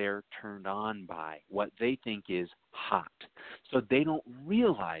they're turned on by, what they think is hot. So they don't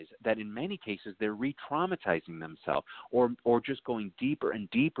realize that in many cases they're re-traumatizing themselves or just going deeper and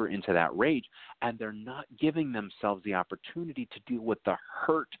deeper into that rage, and they're not giving themselves the opportunity to deal with the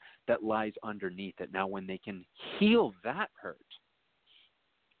hurt that lies underneath it. Now, when they can heal that hurt,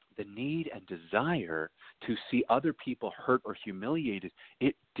 the need and desire to see other people hurt or humiliated,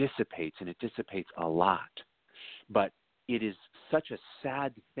 it dissipates, and it dissipates a lot. But it is such a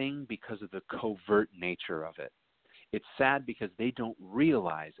sad thing because of the covert nature of it. It's sad because they don't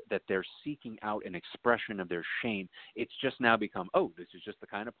realize that they're seeking out an expression of their shame. It's just now become, oh, this is just the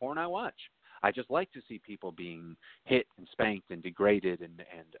kind of porn I watch. I just like to see people being hit and spanked and degraded and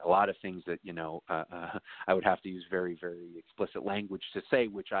a lot of things that, I would have to use very, very explicit language to say,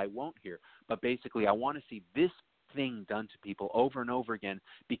 which I won't here. But basically, I want to see this thing done to people over and over again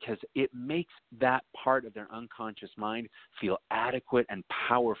because it makes that part of their unconscious mind feel adequate and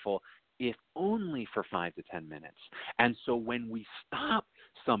powerful, if only for 5 to 10 minutes. And so when we stop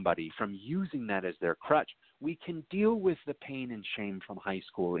somebody from using that as their crutch, we can deal with the pain and shame from high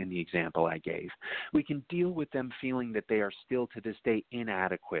school in the example I gave. We can deal with them feeling that they are still to this day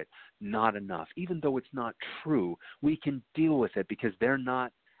inadequate, not enough. Even though it's not true, we can deal with it because they're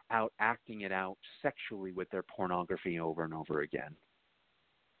not out acting it out sexually with their pornography over and over again.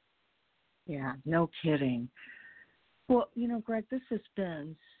 Yeah, no kidding. Well, Greg, this has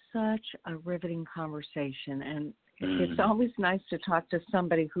been such a riveting conversation, and it's always nice to talk to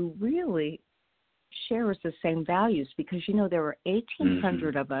somebody who really shares the same values because, there are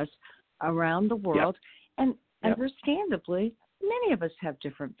 1,800 of us around the world, and understandably, many of us have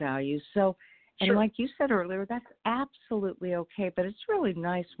different values. So, and like you said earlier, that's absolutely okay, but it's really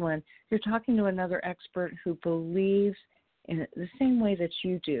nice when you're talking to another expert who believes in it the same way that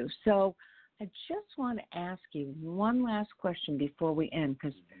you do. So I just want to ask you one last question before we end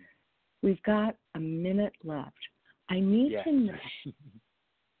because we've got a minute left. I need to know,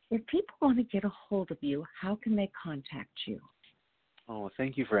 if people want to get a hold of you, how can they contact you? Oh,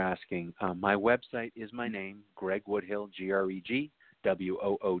 thank you for asking. My website is my name, Greg Woodhill,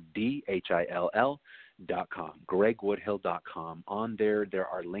 GregWoodhill.com, GregWoodhill.com. On there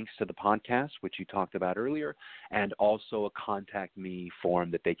are links to the podcast, which you talked about earlier, and also a contact me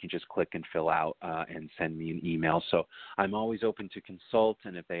form that they can just click and fill out and send me an email. So I'm always open to consult,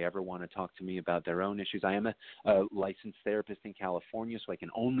 and if they ever want to talk to me about their own issues, I am a licensed therapist in California, so I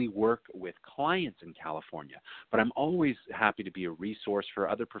can only work with clients in California. But I'm always happy to be a resource for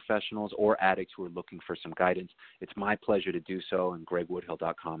other professionals or addicts who are looking for some guidance. It's my pleasure to do so, and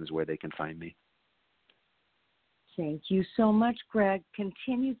GregWoodhill.com is where they can find me. Thank you so much, Greg.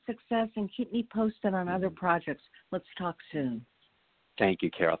 Continued success and keep me posted on other projects. Let's talk soon. Thank you,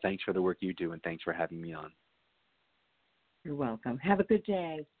 Carol. Thanks for the work you do, and thanks for having me on. You're welcome. Have a good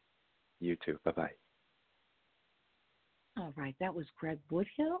day. You too. Bye-bye. All right, that was Greg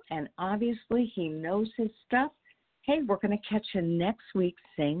Woodhill, and obviously he knows his stuff. Hey, we're going to catch you next week,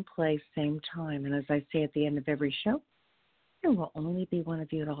 same place, same time. And as I say at the end of every show, there will only be one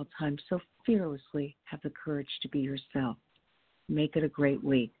of you at all times, so fearlessly have the courage to be yourself. Make it a great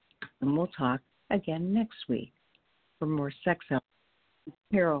week, and we'll talk again next week for more Sex Help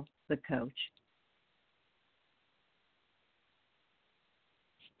Carol, the coach.